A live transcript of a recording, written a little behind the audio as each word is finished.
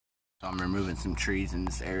So I'm removing some trees in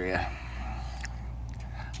this area.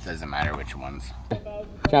 Doesn't matter which ones.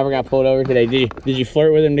 Chopper got pulled over today. Did you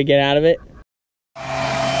flirt with him to get out of it?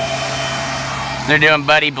 They're doing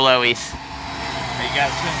buddy blowies.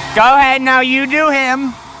 Go ahead, now you do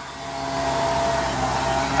him.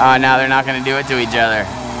 Oh, now they're not gonna do it to each other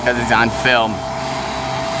because it's on film.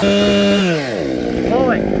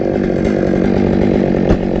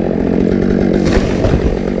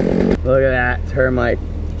 Look at that termite.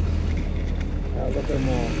 Oh, look at them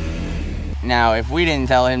all. Now, if we didn't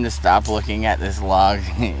tell him to stop looking at this log,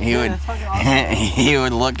 he would awesome. He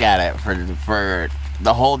would look at it for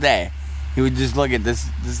the whole day. He would just look at this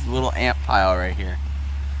little ant pile right here.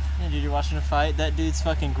 Yeah, dude, you're watching a fight. That dude's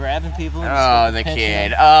fucking grabbing people. And oh, the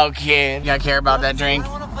kid. Oh, kid. You gotta care about that drink? I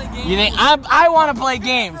want to play games. You think I want to play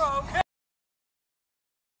games?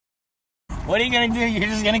 What are you gonna do? You're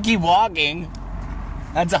just gonna keep walking.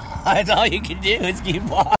 That's all you can do is keep walking.